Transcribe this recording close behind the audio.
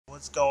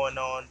What's going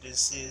on?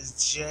 This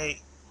is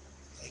Jay,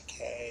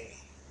 aka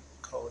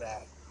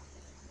Kodak.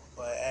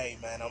 But hey,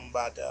 man, I'm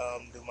about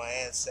to do my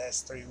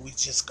ancestry. We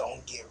just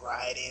gonna get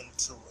right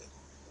into it.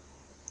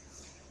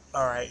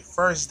 All right,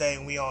 first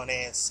thing we on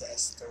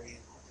Ancestry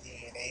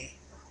DNA.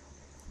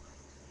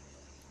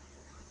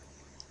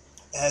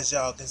 As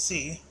y'all can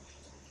see,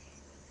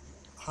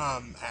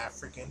 I'm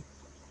African,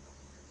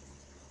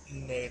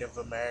 Native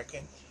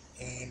American,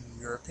 and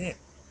European.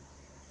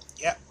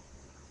 Yep.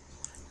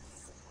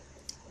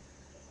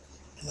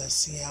 Let's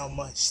see how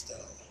much though.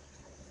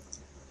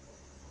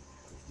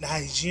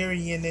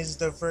 Nigerian is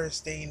the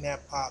first thing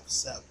that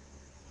pops up.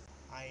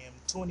 I am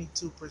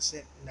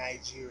 22%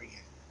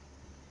 Nigerian.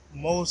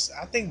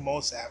 I think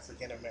most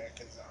African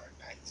Americans are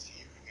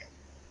Nigerian.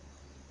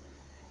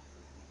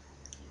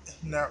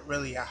 Not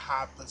really a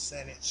high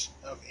percentage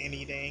of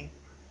anything.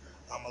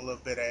 I'm a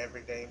little bit of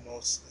everything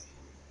mostly.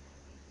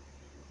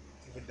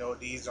 Even though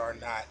these are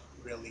not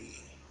really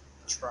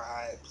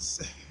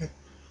tribes.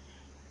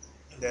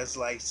 That's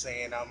like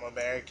saying I'm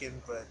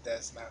American, but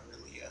that's not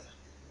really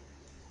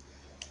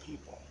a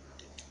people.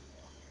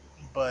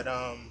 But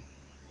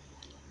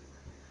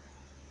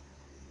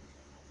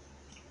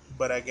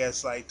but I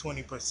guess like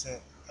 20%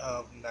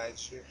 of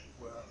Nigeria.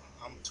 Well,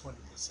 I'm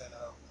 20%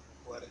 of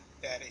what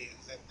that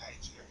is in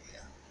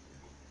Nigeria.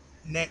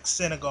 Next,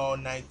 Senegal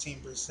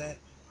 19%.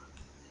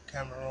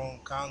 Cameroon,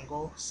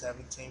 Congo,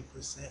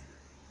 17%.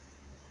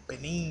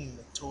 Benin,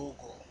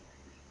 Togo.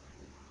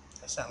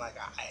 That sounds like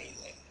an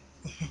island.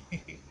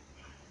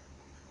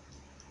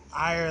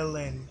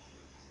 Ireland,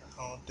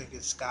 I don't think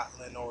it's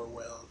Scotland or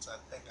Wales. I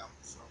think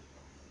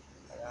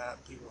I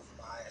got people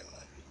from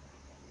Ireland.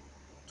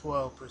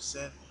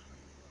 12%.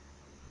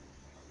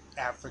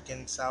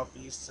 African,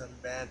 Southeastern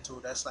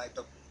Bantu. That's like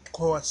the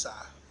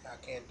Xhosa. I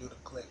can't do the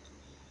click.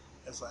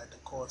 It's like the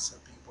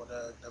Xhosa people,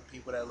 the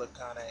people that look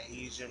kind of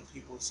Asian.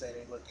 People say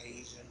they look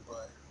Asian,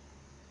 but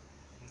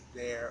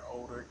they're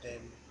older than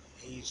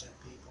Asian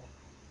people.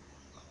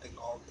 I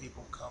think all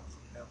people come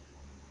from them.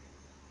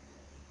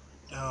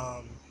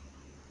 Um,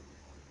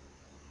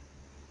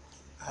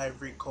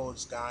 Ivory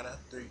Coast, Ghana,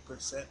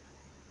 3%.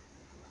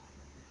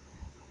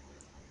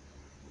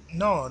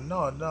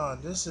 No.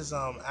 This is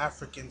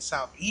African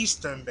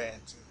Southeastern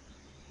Bantu.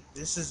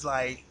 This is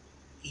like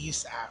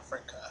East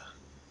Africa.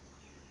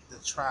 The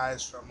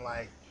tribes from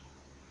like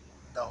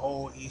the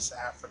whole East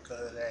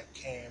Africa that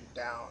came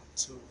down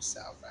to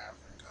South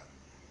Africa.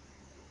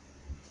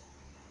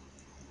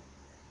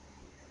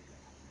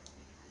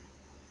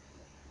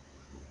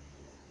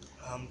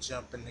 I'm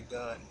jumping the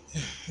gun.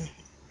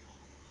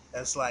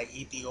 That's like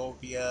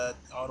Ethiopia,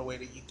 all the way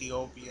to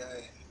Ethiopia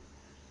and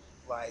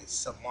like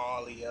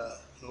Somalia.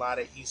 A lot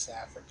of East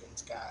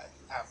Africans got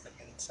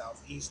African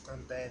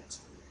Southeastern Bantu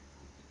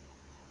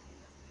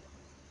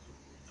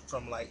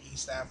from like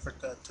East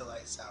Africa to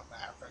like South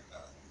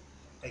Africa.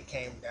 They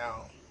came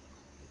down.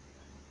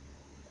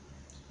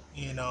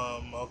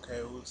 Okay,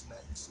 who's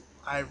next?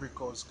 Ivory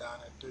Coast,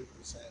 Ghana,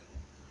 3%.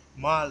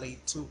 Mali,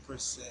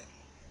 2%.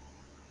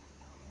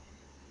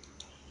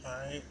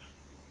 Alright.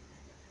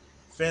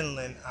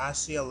 Finland, I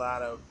see a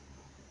lot of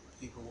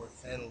people with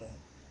Finland.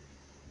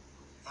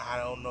 I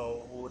don't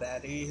know who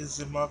that is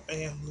in my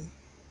family.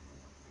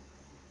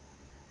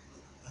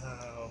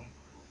 Um,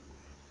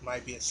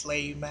 Might be a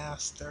slave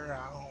master.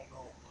 I don't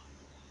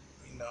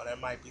know. There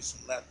might be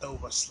some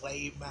leftover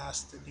slave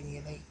master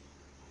DNA.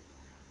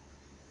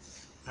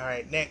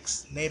 Alright,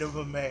 next, Native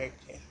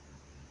American.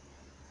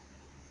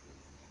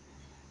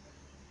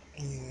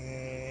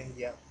 And,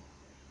 yep.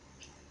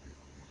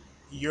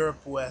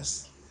 Europe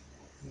West.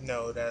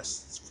 No,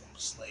 that's from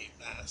slave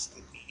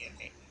master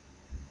DNA.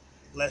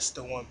 Less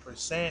than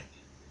 1%.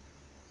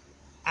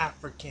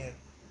 African,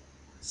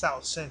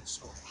 South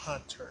Central,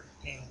 hunter,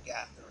 and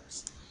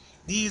gatherers.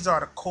 These are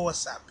the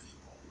Xhosa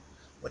people.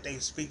 What they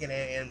speaking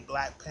in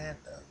Black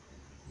Panther.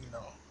 You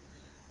know,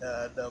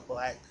 the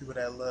black people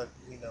that look,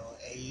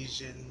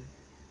 Asian.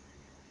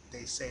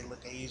 They say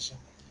look Asian.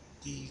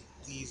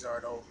 These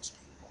are those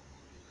people.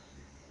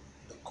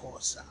 The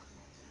Xhosa.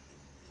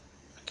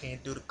 I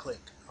can't do the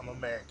click. I'm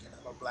American.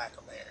 I'm a black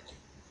American.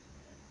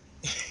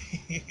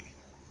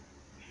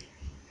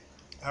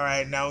 All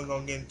right, now we're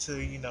gonna get into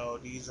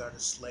these are the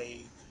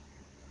slave.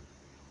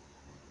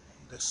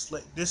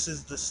 This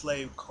is the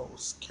slave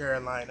coast: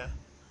 Carolina,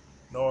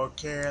 North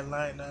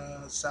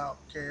Carolina, South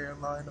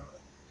Carolina.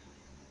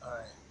 All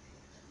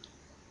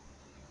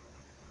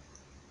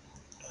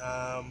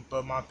right.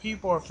 But my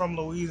people are from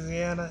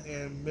Louisiana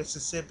and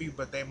Mississippi,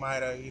 but they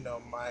might have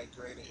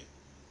migrated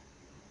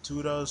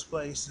to those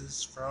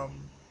places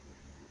from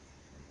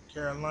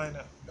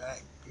Carolina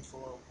back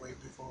before, way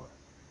before.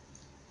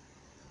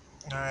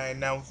 All right,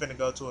 now we're finna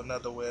go to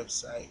another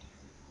website.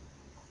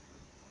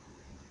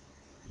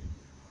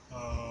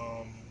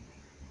 Um,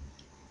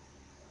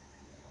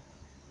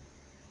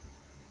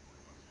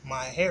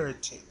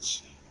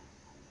 myheritage.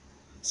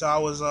 So I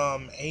was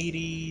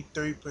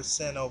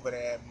 83% over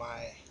there at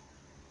my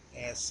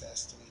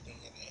ancestry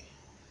DNA.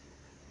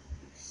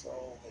 So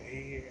over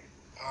here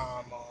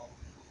I'm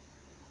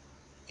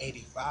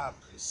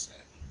 85%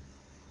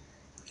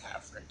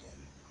 African.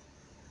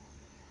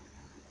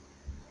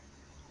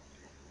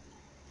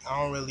 I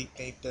don't really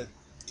think that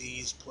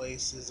these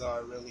places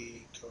are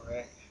really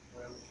correct,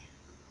 really.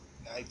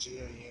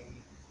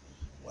 Nigerian,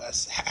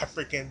 West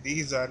African,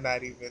 these are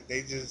not even,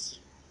 they just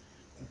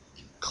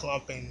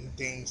clumping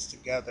things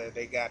together.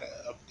 They gotta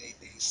update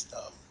their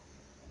stuff,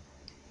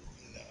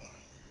 you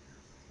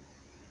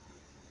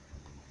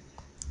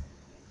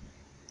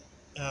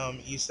know.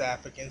 East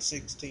African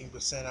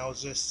 16%. I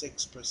was just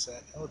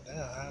 6%. Oh damn,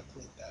 I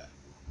clicked that.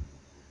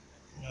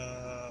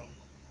 Um,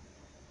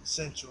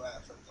 Central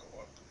Africa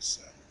 1%.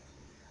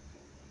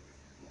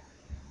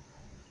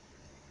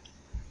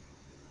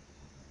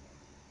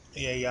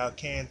 Yeah, y'all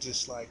can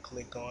just like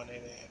click on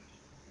it and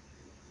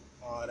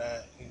all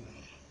that, you know.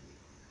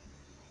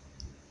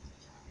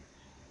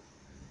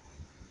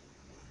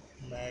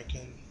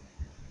 American.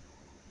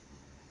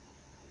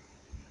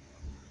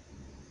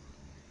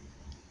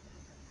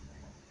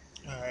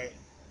 All right,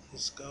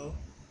 let's go.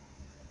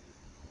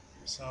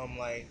 So I'm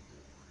like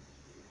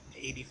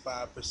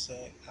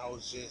 85%. I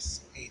was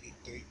just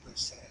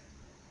 83%.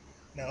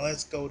 Now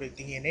let's go to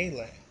DNA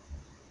land.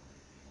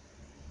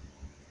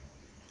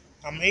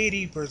 I'm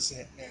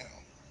 80%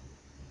 now.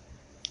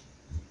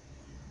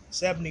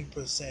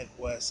 70%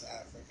 West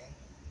African.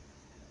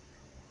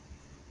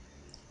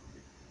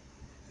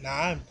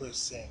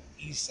 9%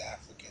 East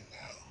African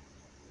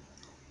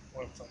now.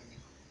 Went from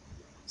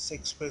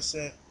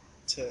 6%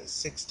 to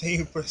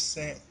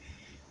 16%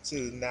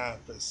 to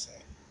 9%.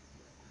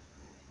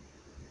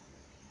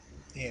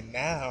 And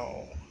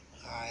now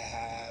I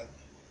have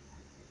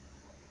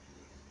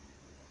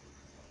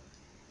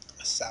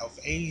South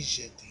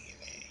Asia DNA.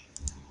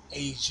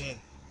 Asian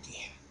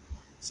DNA.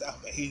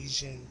 South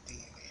Asian DNA.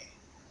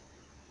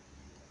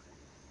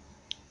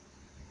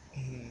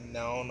 I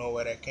don't know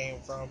where that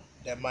came from.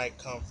 That might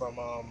come from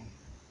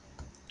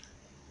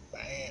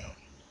bam,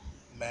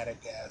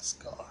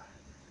 Madagascar.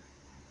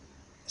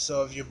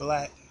 So if you're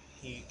black,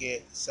 you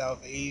get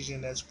South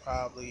Asian. That's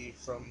probably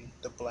from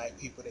the black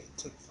people they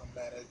took from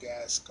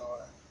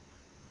Madagascar.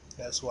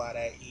 That's why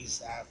that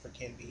East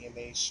African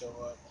DNA show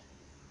up.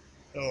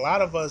 And a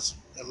lot of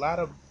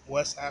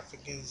West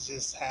Africans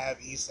just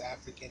have East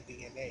African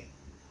DNA,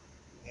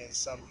 and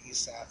some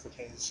East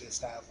Africans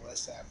just have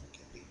West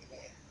African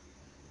DNA.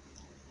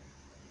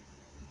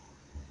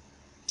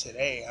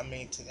 Today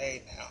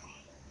now.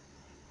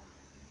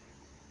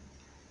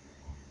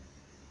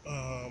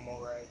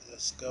 All right,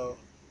 let's go.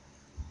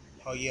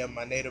 Oh yeah,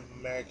 my Native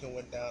American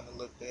went down a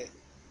little bit.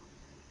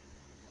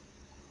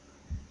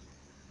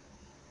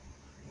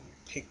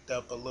 Picked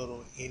up a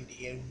little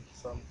Indian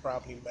from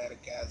probably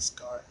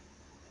Madagascar.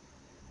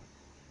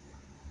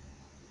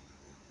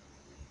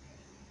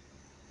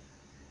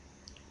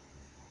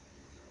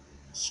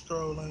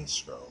 Scrolling,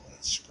 scrolling,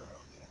 scrolling.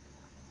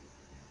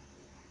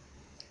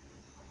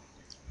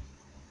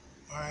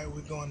 All right,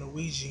 we're going to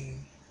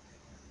wegene,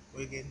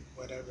 wegene,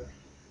 whatever.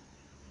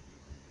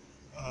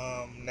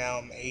 Now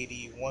I'm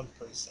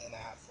 81%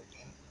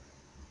 African,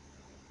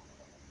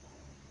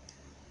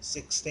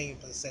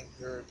 16%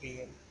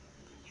 European,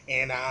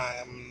 and I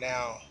am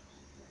now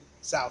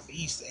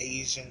Southeast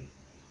Asian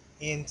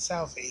and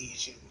South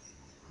Asian.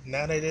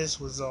 None of this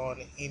was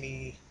on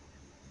any.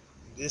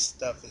 This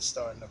stuff is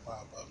starting to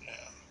pop up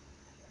now,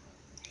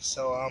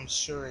 so I'm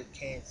sure it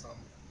came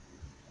from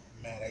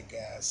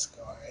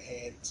Madagascar. It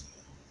had to.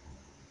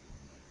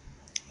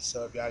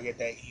 So if y'all get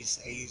that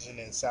East Asian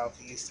and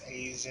Southeast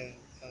Asian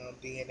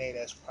DNA,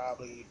 that's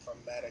probably from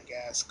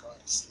Madagascar.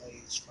 The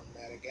slaves from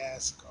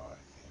Madagascar.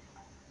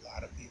 A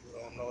lot of people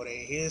don't know their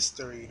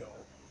history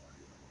though.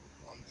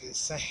 I'm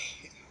just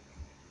saying.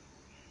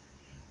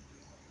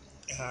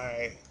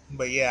 Alright.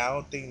 But yeah, I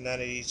don't think none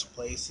of these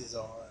places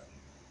are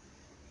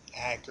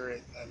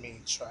accurate. I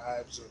mean,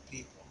 tribes or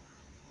people.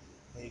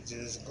 They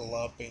just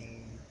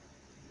glumping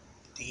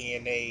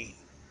DNA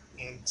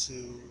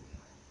into.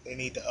 They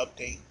need to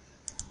update.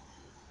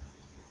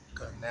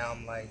 Cause now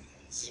I'm like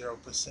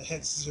 0%,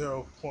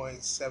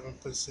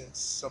 0.7%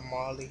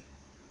 Somali,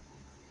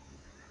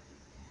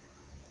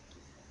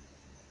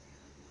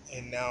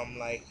 and now I'm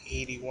like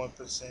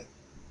 81%,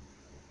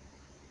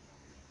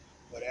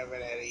 whatever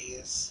that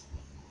is.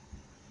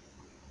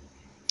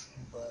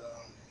 But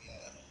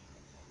yeah,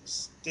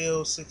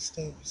 still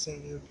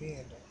 16%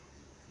 European though.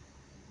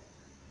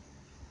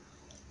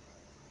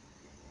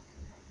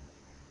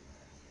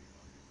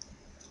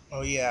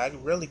 Oh yeah, I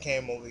really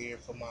came over here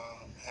for my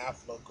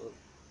haplogroup.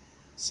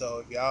 So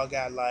if y'all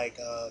got like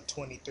a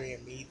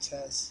 23andMe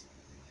test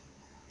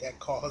that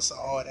costs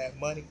all that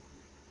money,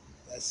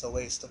 that's a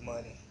waste of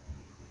money.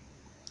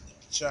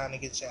 If you're trying to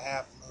get your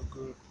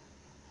haplogroup,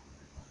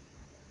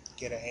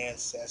 get an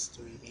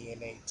Ancestry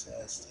DNA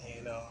test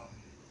and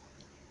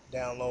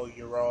download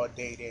your raw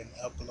data and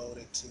upload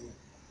it to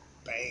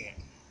bam.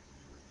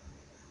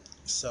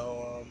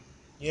 So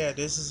yeah,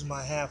 this is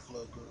my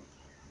haplogroup.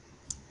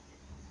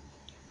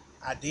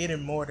 I did it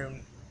more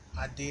than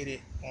I did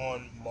it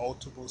on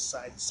multiple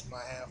sites. My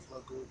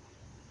haplogroup.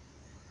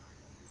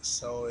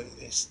 So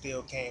it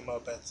still came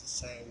up as the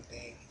same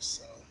thing.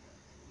 So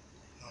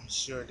I'm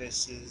sure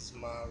this is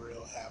my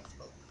real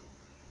haplogroup.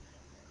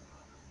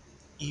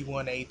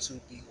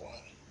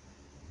 E1A2B1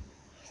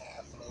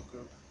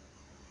 haplogroup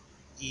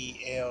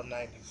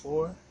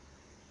E-l94.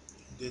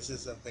 This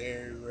is a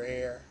very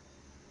rare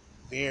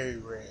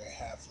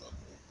haplogroup.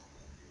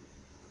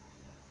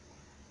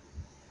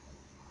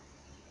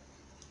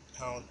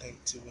 I don't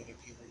think too many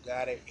people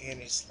got it,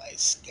 and it's like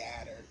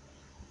scattered.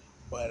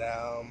 But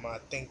I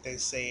think they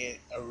say it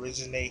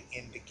originate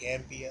in the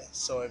Gambia,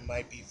 so it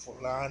might be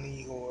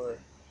Fulani or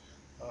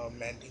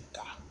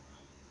Mandinka.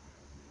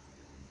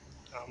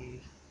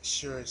 I'm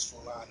sure it's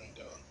Fulani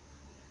though.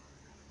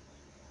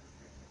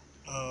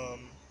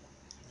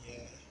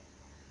 Yeah.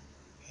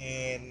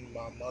 And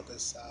my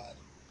mother's side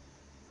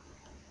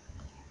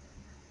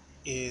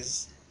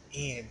is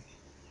N,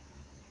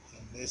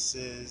 and this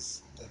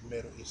is the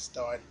Middle. It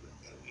started in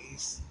the Middle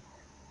East,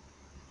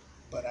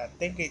 but I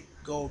think it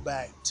go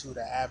back to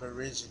the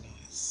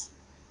Aborigines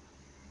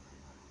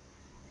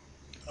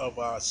of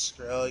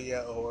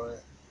Australia or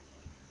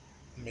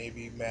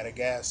maybe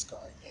Madagascar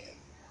again,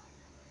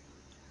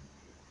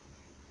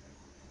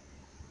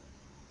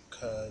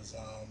 because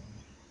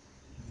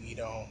we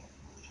don't.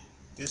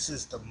 This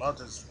is the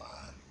mother's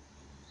line,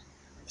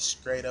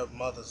 straight up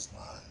mother's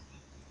line.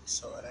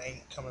 So it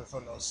ain't coming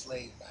from no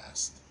slave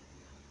master.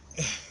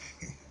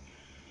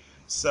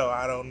 So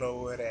I don't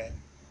know where that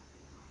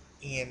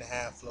N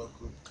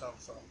haplogroup come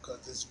from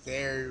because it's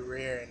very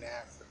rare in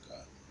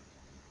Africa.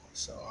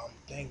 So I'm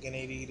thinking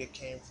it either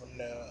came from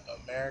the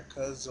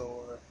Americas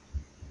or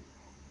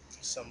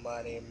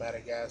somebody in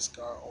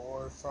Madagascar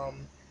or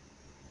from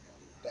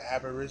the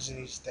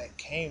Aborigines that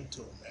came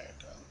to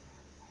America.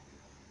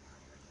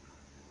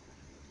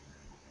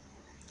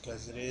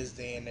 Because it is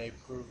DNA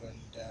proven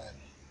that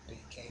they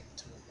came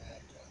to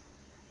America.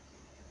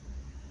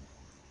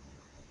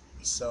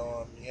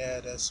 So yeah,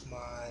 that's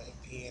my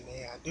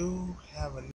DNA. I do have a